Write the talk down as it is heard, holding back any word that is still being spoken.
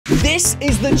This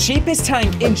is the cheapest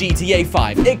tank in GTA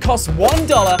 5. It costs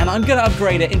 $1, and I'm gonna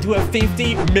upgrade it into a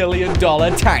 $50 million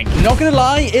tank. Not gonna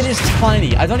lie, it is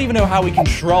tiny. I don't even know how we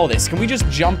control this. Can we just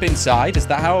jump inside? Is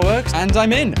that how it works? And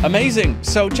I'm in. Amazing.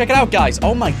 So check it out, guys.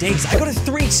 Oh my days. I got a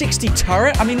 360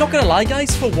 turret. I mean, not gonna lie,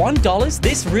 guys, for $1,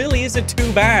 this really isn't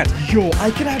too bad. Yo,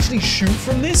 I can actually shoot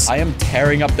from this. I am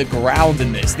tearing up the ground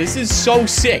in this. This is so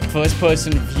sick. First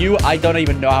person view. I don't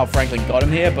even know how Franklin got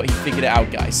him here, but he figured it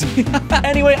out, guys.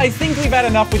 Anyway, I think we've had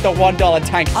enough with the $1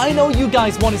 tank. I know you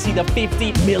guys want to see the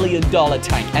 $50 million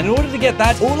tank. And in order to get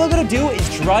that, all I gotta do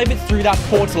is drive it through that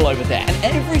portal over there. And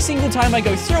every single time I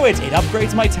go through it, it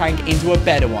upgrades my tank into a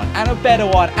better one, and a better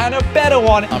one, and a better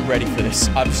one. I'm ready for this.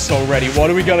 I'm so ready.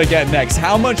 What are we gonna get next?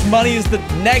 How much money is the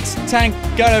next tank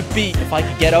gonna be? If I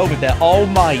could get over there. Oh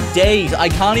my days. I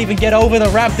can't even get over the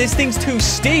ramp. This thing's too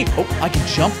steep. Oh, I can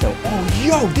jump though. Oh,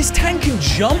 yo, this tank can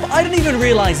jump? I didn't even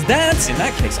realize that. In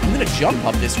that case, I'm gonna jump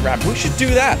up this ramp. We should do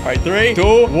that. All right, 3,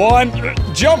 2,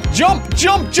 1. Jump, jump,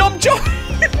 jump, jump, jump.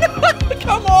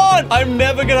 Come on! I'm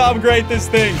never gonna upgrade this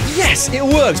thing. Yes, it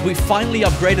works. We finally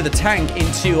upgraded the tank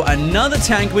into another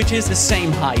tank, which is the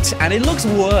same height. And it looks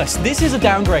worse. This is a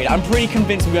downgrade. I'm pretty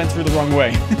convinced we went through the wrong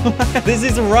way. This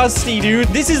is rusty, dude.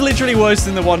 This is literally worse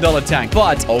than the $1 tank.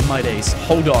 But, oh my days.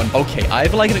 Hold on. Okay, I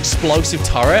have like an explosive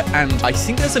turret. And I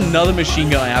think there's another machine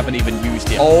gun I haven't even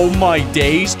used yet. Oh my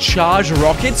days. Charge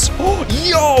rockets. Oh,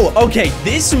 yo! Okay,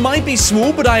 this might be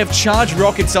small, but I have charged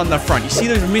rockets on the front. You see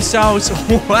those missiles?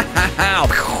 Wow.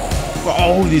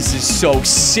 Oh, this is so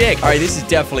sick. All right, this is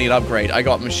definitely an upgrade. I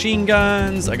got machine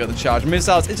guns. I got the charged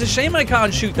missiles. It's a shame I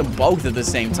can't shoot them both at the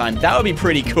same time. That would be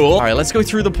pretty cool. All right, let's go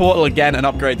through the portal again and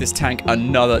upgrade this tank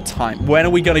another time. When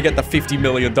are we going to get the $50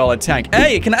 million tank?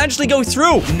 Hey, it can actually go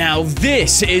through. Now,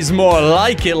 this is more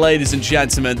like it, ladies and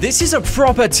gentlemen. This is a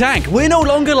proper tank. We're no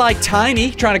longer like tiny,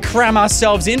 trying to cram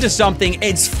ourselves into something.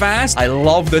 It's fast. I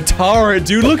love the turret,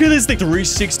 dude. Look at this thing.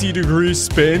 360-degree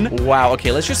spin. Wow.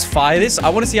 Okay, let's just fire this. I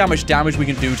want to see how much damage we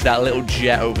can do to that little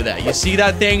jet over there. You see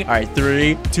that thing? All right,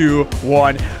 3, 2,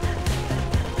 1.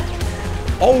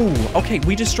 Oh, okay,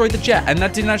 we destroyed the jet, and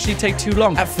that didn't actually take too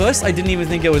long. At first, I didn't even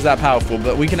think it was that powerful,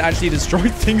 but we can actually destroy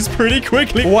things pretty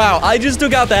quickly. Wow, I just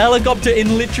took out the helicopter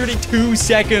in literally 2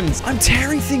 seconds. I'm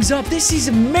tearing things up. This is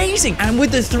amazing. And with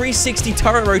the 360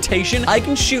 turret rotation, I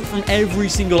can shoot from every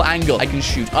single angle. I can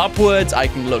shoot upwards. I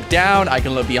can look down. I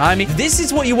can look behind me. This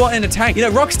is what you want in a tank. You know,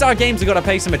 Rockstar Games have got to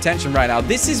pay some attention right now.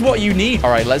 This is what you need.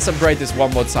 All right, let's upgrade this one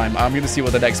more time. I'm going to see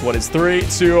what the next one is. 3,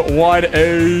 2, 1,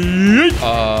 8.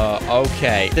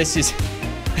 Okay. This is...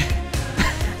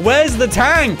 Where's the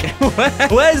tank?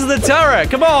 Where's the turret?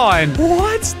 Come on.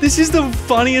 What? This is the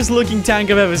funniest looking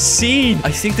tank I've ever seen. I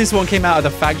think this one came out of the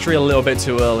factory a little bit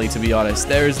too early, to be honest.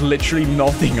 There is literally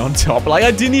nothing on top. Like,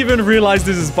 I didn't even realize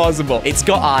this is possible. It's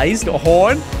got eyes, got a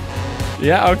horn.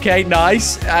 Yeah, okay,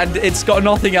 nice. And it's got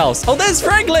nothing else. Oh, there's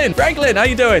Franklin. Franklin, how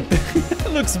you doing?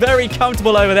 Looks very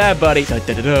comfortable over there, buddy.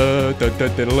 Let's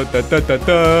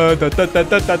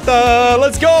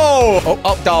go.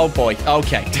 Oh boy.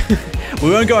 Okay. We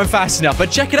weren't going fast enough,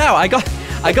 but check it out.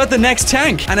 I got the next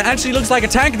tank, and it actually looks like a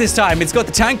tank this time. It's got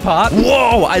the tank part.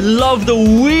 Whoa, I love the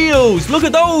wheels. Look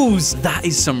at those. That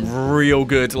is some real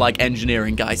good, like,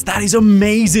 engineering, guys. That is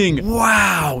amazing.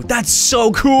 Wow, that's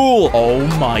so cool. Oh,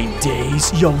 my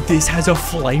days. Yo, this has a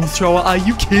flamethrower. Are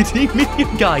you kidding me?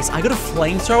 Guys, I got a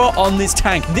flamethrower on this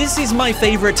tank. This is my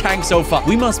favorite tank so far.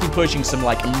 We must be pushing some,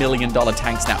 like, $1 million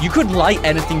tanks now. You could light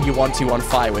anything you want to on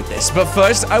fire with this. But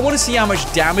first, I want to see how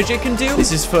much damage it can do.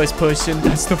 This is first person.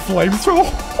 That's the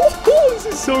flamethrower. This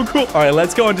is so cool. All right,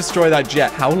 let's go and destroy that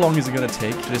jet. How long is it going to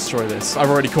take to destroy this? I've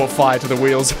already caught fire to the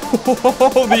wheels.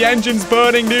 The engine's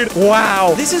burning, dude.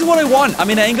 Wow. This is what I want. I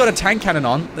mean, I ain't got a tank cannon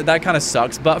on. That kind of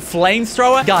sucks. But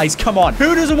flamethrower? Guys, come on.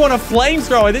 Who doesn't want a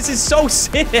flamethrower? This is so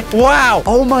sick. Wow.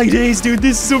 Oh, my days, dude.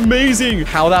 This is amazing.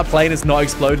 How that plane has not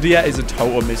exploded yet is a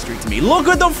total mystery to me. Look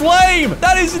at the flame.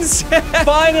 That is insane.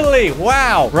 Finally.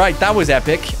 Wow. Right, that was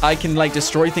epic. I can, like,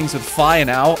 destroy things with fire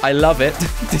now. I love it.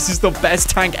 This is the best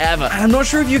tank ever. And I'm not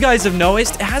sure if you guys have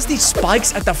noticed, it has these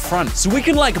spikes at the front. So we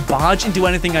can, like, barge and do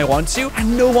anything I want to,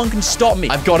 and no one can stop me.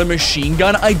 I've got a machine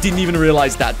gun. I didn't even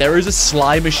realize that. There is a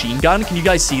sly machine gun. Can you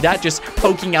guys see that? Just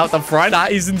poking out the front.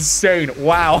 That is insane.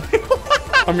 Wow.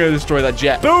 I'm gonna destroy that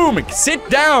jet. Boom! Sit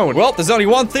down. Well, there's only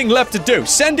one thing left to do.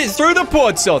 Send it through the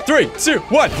port cell. 3, 2,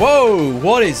 1. Whoa,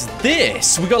 what is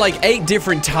this? We got like 8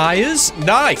 different tires.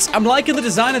 Nice. I'm liking the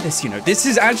design of this, you know. This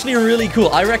is actually really cool.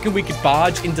 I reckon we could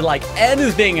barge into like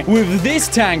anything with this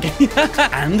tank.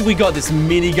 And we got this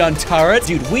minigun turret.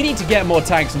 Dude, we need to get more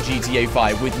tanks in GTA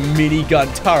 5 with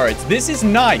minigun turrets. This is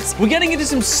nice. We're getting into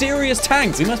some serious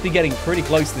tanks. We must be getting pretty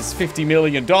close to this $50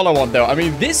 million one, though. I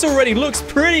mean, this already looks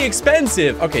pretty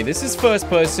expensive. Okay, this is first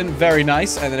person. Very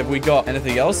nice. And then have we got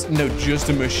anything else? No, just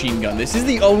a machine gun. This is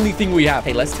the only thing we have.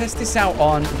 Hey, let's test this out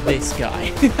on this guy.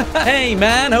 Hey,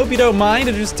 man. Hope you don't mind.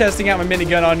 I'm just testing out my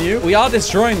minigun on you. We are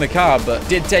destroying the car, but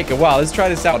did take a while. Let's try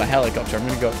this out on a helicopter. I'm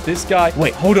gonna go with this guy.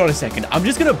 Wait, hold on a second. I'm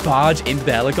just gonna barge into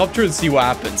the helicopter and see what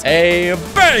happens. Hey,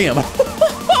 bam!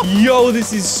 Yo,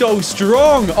 this is so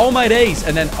strong. Oh, my days.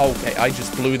 And then, okay, I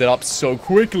just blew that up so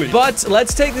quickly. But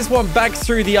let's take this one back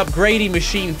through the upgrading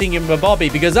machine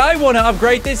thingamabobby because I want to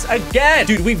upgrade this again.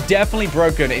 Dude, we've definitely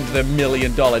broken into the $1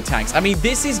 million tanks. I mean,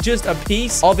 this is just a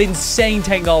piece of insane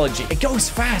technology. It goes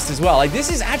fast as well. Like,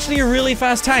 this is actually a really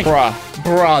fast tank.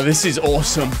 Bruh, this is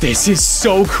awesome. This is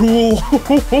so cool.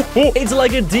 It's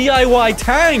like a DIY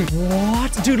tank.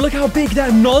 What? Dude, look how big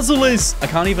that nozzle is. I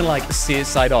can't even, like, see it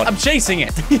side on. I'm chasing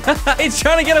it. It's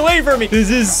trying to get away from me. This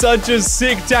is such a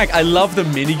sick tank. I love the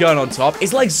minigun on top.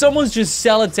 It's like someone's just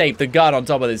sellotaped the gun on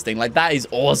top of this thing. Like, that is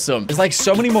awesome. There's like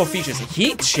so many more features.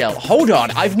 Heat shell. Hold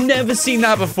on. I've never seen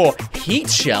that before. Heat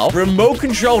shell. Remote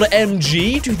controlled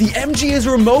MG. Dude, the MG is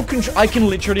remote control. I can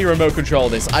literally remote control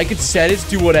this. I could set it to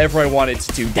do whatever I want it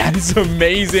to do. That is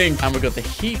amazing. And we got the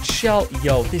heat shell.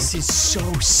 Yo, this is so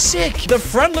sick. The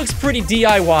front looks pretty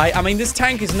DIY. I mean, this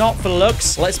tank is not for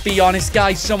looks. Let's be honest,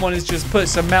 guys. Someone has just put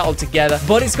some metal together,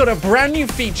 but it's got a brand new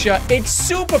feature. It's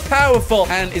super powerful,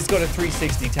 and it's got a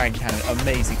 360 tank cannon.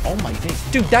 Amazing. Oh my days.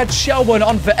 Dude, that shell went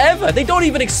on forever. They don't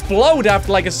even explode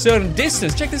after like a certain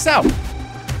distance. Check this out.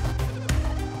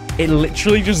 It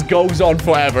literally just goes on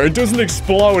forever. It doesn't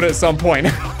explode at some point.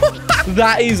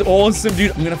 That is awesome,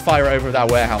 dude. I'm gonna fire it over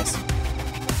that warehouse.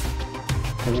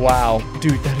 Wow,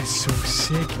 dude, that is so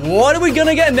sick. What are we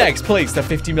gonna get next? Please, the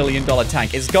 $50 million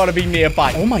tank. It's gotta be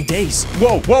nearby. Oh my days.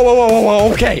 Whoa, whoa, whoa, whoa, whoa,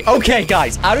 whoa. Okay,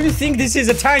 guys. I don't think this is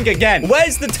a tank again.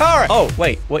 Where's the turret? Oh,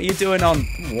 wait, what are you doing on...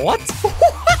 What?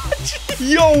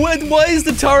 Yo, why is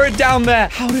the turret down there?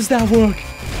 How does that work?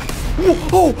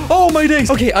 Oh my days.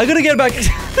 Okay, I gotta get back.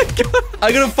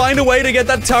 I gotta find a way to get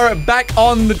that turret back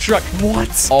on the truck.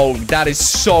 What? Oh, that is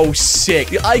so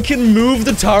sick. I can move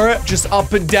the turret just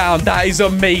up and down. That is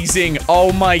amazing.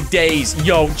 Oh my days.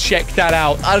 Yo, check that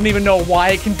out. I don't even know why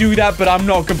I can do that, but I'm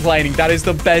not complaining. That is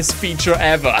the best feature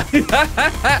ever.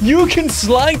 You can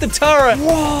slide the turret.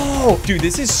 Whoa. Dude,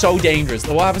 this is so dangerous.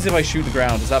 What happens if I shoot the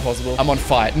ground? Is that possible? I'm on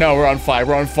fire. No, we're on fire.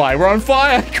 We're on fire. We're on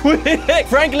fire. Quick.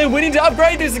 Franklin, we need to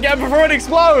upgrade this again before it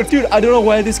explodes. Dude, I don't know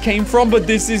where this came from, but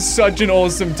this is such an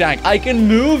awesome tank. I can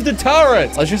move the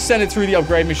turret. Let's just send it through the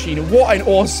upgrade machine. What an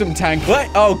awesome tank. What?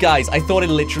 Oh, guys, I thought it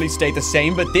literally stayed the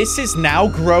same, but this is now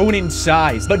grown in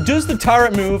size. But does the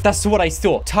turret move? That's what I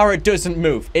thought. Turret doesn't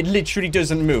move. It literally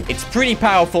doesn't move. It's pretty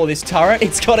powerful, this turret.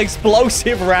 It's got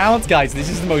explosive rounds. Guys, this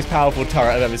is the most powerful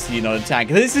turret I've ever seen on a tank.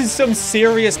 This is some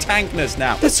serious tankness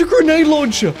now. That's a grenade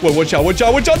launcher. Whoa, watch out, watch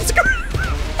out, watch out.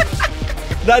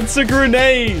 That's a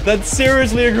grenade. That's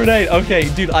seriously a grenade. Okay,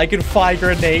 dude, I can fire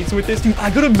grenades with this. Dude, I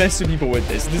gotta mess with people with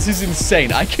this. This is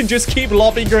insane. I can just keep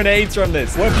lobbing grenades from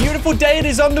this. What a beautiful day it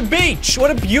is on the beach. What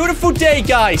a beautiful day,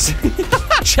 guys.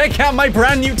 Check out my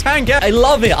brand new tanker. I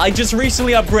love it. I just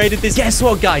recently upgraded this. Guess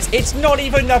what, guys? It's not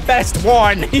even the best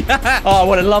one. Oh,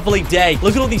 what a lovely day.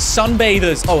 Look at all these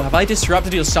sunbathers. Oh, have I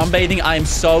disrupted your sunbathing? I am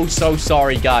so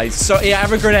sorry, guys. So, yeah,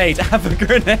 have a grenade. Have a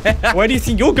grenade. Where do you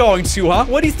think you're going to, huh?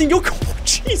 Where do you think you're going?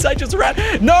 Jeez, I just ran.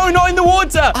 No, not in the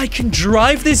water. I can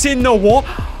drive this in the water.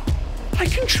 I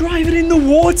can drive it in the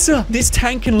water. This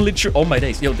tank can literally... Oh, my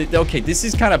days. Yo, okay, this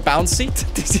is kind of bouncy.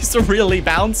 This is really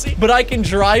bouncy. But I can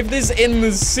drive this in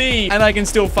the sea, and I can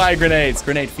still fire grenades.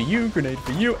 Grenade for you, grenade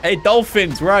for you. Hey,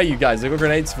 dolphins, where are you guys? I've got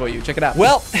grenades for you. Check it out.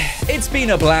 Well, it's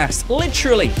been a blast,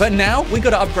 literally. But now we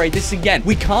got to upgrade this again.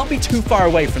 We can't be too far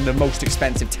away from the most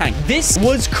expensive tank. This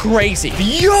was crazy.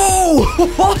 Yo!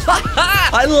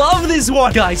 I love this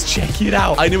one. Guys, check it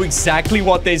out. I know exactly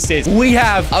what this is. We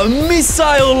have a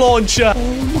missile launcher.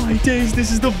 Oh my days,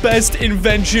 this is the best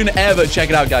invention ever. Check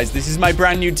it out, guys. This is my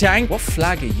brand new tank. What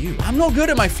flag are you? I'm not good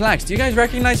at my flags. Do you guys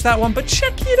recognize that one? But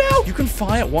check it out. You can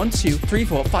fire 1, 2, 3,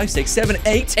 4, 5, 6, 7,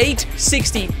 8,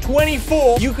 60,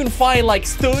 24. You can fire like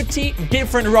 30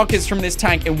 different rockets from this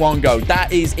tank in one go.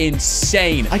 That is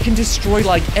insane. I can destroy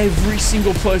like every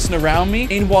single person around me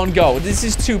in one go. This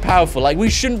is too powerful. Like, we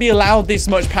shouldn't be allowed this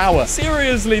much power.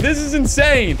 Seriously, this is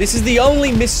insane. This is the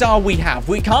only missile we have.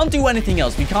 We can't do anything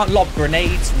else. We can't lob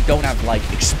grenades. We don't have like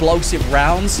explosive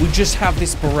rounds. We just have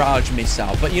this barrage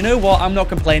missile. But you know what? I'm not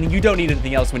complaining. You don't need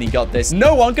anything else when you got this.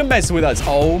 No one can mess with us.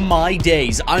 Oh my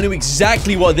days. I know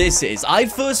exactly what this is. I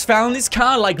first found this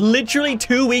car like literally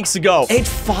 2 weeks ago. It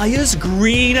fires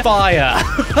green fire.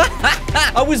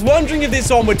 I was wondering if this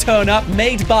one would turn up.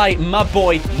 Made by my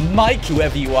boy Mike.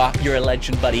 Whoever you are, you're a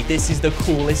legend, buddy. This is the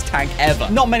coolest tank ever.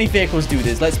 Not many vehicles do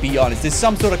this, let's be honest. There's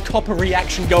some sort of copper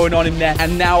reaction going on in there,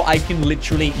 and now I can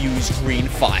literally use green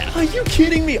fire. Are you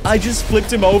kidding me? I just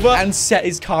flipped him over and set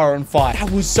his car on fire. That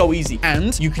was so easy.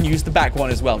 And you can use the back one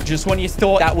as well. Just when you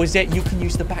thought that was it, you can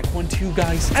use the back one too,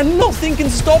 guys. And nothing can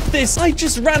stop this. I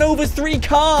just ran over 3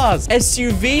 cars.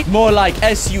 SUV, more like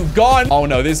SU gone. Oh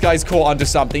no, this guy's caught onto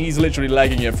something. He's literally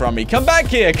legging it from me. Come back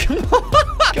here. Come on.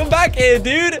 Come back here,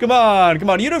 dude. Come on. Come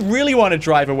on. You don't really want to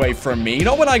drive away from me.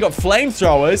 Not when I got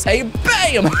flamethrowers. Hey,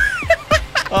 bam.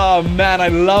 Oh, man, I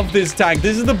love this tank.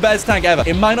 This is the best tank ever.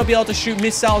 It might not be able to shoot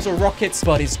missiles or rockets,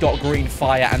 but it's got green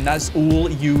fire, and that's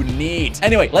all you need.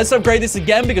 Anyway, let's upgrade this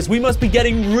again because we must be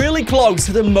getting really close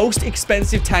to the most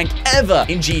expensive tank ever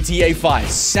in GTA 5.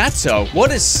 Sato? What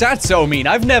does Sato mean?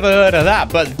 I've never heard of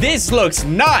that, but this looks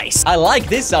nice. I like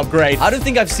this upgrade. I don't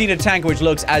think I've seen a tank which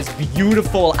looks as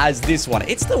beautiful as this one.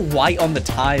 It's the white on the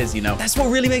tires, you know. That's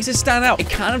what really makes it stand out. It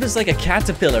kind of looks like a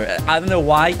caterpillar. I don't know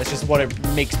why. That's just what it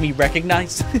makes me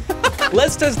recognize.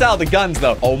 Let's test out the guns,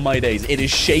 though. Oh, my days. It is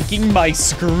shaking my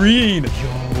screen.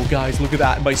 Yo, guys, look at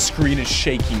that. My screen is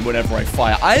shaking whenever I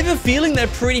fire. I have a feeling they're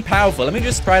pretty powerful. Let me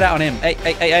just try it out on him.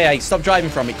 Hey, stop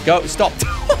driving from me. Go, stop.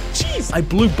 Oh, jeez. I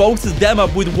blew both of them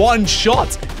up with one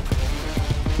shot.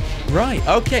 Right,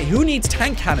 okay. Who needs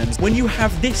tank cannons when you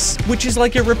have this, which is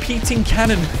like a repeating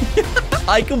cannon?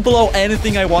 I can blow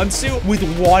anything I want to with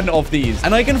one of these.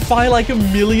 And I can fire like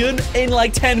 1,000,000 in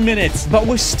like 10 minutes. But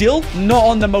we're still not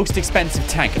on the most expensive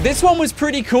tank. This one was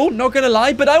pretty cool, not gonna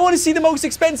lie, but I want to see the most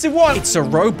expensive one. It's a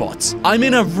robot. I'm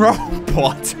in a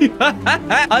robot.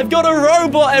 I've got a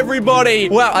robot, everybody.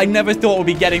 Wow, I never thought we'd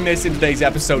be getting this in today's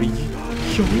episode.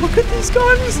 Yo, look at these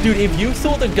guns. Dude, if you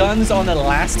thought the guns on the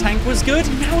last tank was good,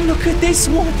 now look at this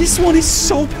one. This one is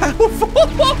so powerful.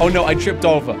 Oh, no, I tripped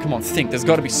over. Come on, think. There's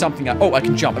got to be something. Oh, I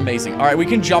can jump. Amazing. All right, we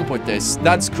can jump with this.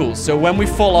 That's cool. So when we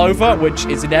fall over, which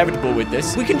is inevitable with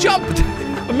this, we can jump.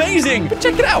 Amazing. But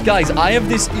check it out. Guys, I have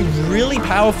this really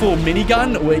powerful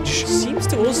minigun, which seems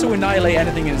to also annihilate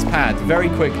anything in its path very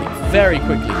quickly. Very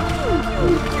quickly.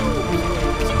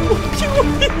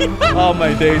 Oh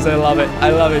my days, I love it. I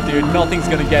love it, dude. Nothing's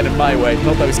gonna get in my way.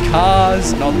 Not those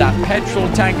cars, not that petrol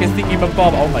tanker thingy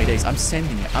bob. Oh my days, I'm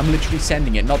sending it. I'm literally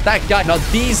sending it. Not that guy, not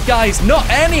these guys, not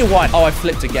anyone. Oh, I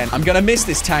flipped again. I'm gonna miss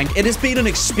this tank. It has been an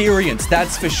experience,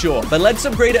 that's for sure. But let's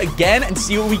upgrade it again and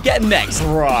see what we get next.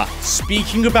 Bruh.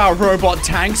 Speaking about robot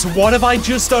tanks, what have I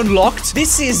just unlocked?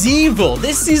 This is evil.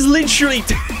 This is literally...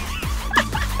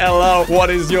 Hello,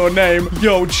 what is your name?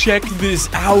 Yo, check this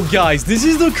out, guys. This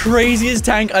is the craziest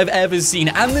tank I've ever seen,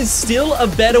 and there's still a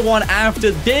better one after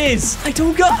this. I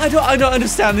don't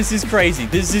understand. This is crazy.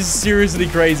 This is seriously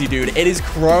crazy, dude. It is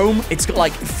chrome. It's got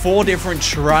like 4 different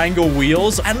triangle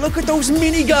wheels, and look at those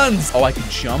miniguns. Oh, I can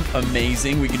jump.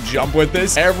 Amazing. We can jump with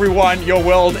this. Everyone, your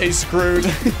world is screwed.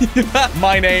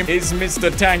 My name is Mr.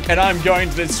 Tank, and I'm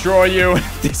going to destroy you.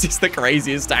 This is the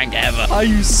craziest tank ever. Are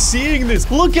you seeing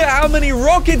this? Look at how many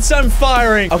rockets I'm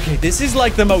firing. Okay, this is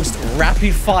like the most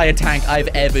rapid fire tank I've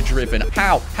ever driven.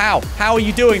 How are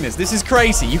you doing this? This is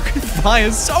crazy. You can fire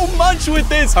so much with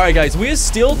this. All right, guys, we are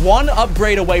still 1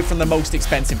 upgrade away from the most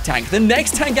expensive tank. The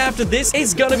next tank after this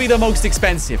is gonna be the most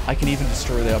expensive. I can even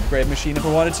destroy the upgrade machine if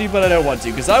I wanted to, but I don't want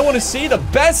to because I want to see the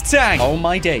best tank. Oh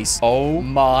my days. Oh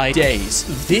my days.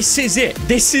 This is it.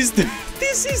 This is the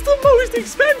most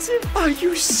expensive. Are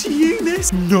you seeing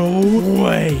this? No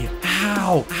way.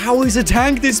 How? How is a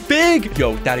tank this big?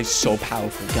 Yo, that is so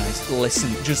powerful, guys.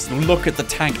 Listen, just look at the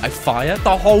tank I fire.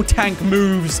 The whole tank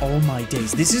moves. Oh my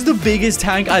days. This is the biggest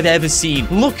tank I've ever seen.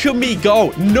 Look at me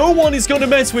go. No one is gonna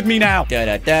mess with me now.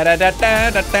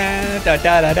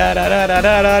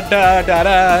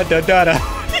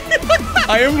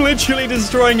 I am literally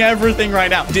destroying everything right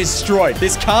now. Destroyed.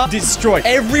 This car, destroyed.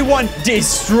 Everyone,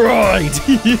 destroyed.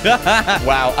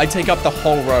 Wow, I take up the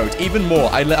whole road. Even more,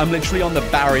 I'm literally on the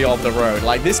barrier of the road.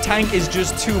 Like, this tank is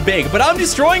just too big. But I'm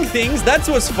destroying things. That's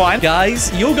what's fun.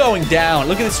 Guys, you're going down.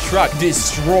 Look at this truck.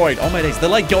 Destroyed. Oh my days. They're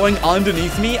like going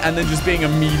underneath me and then just being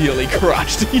immediately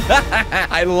crushed.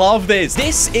 I love this.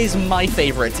 This is my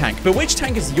favorite tank. But which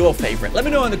tank is your favorite? Let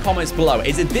me know in the comments below.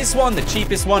 Is it this one, the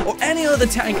cheapest one, or any other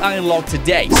tank I unlocked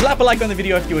today? Slap a like on the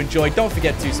video if you enjoyed. Don't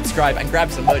forget to subscribe and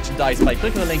grab some merchandise by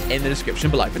clicking the link in the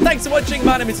description below. But thanks for watching.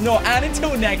 My name is Nought, and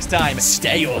until next time,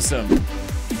 stay awesome.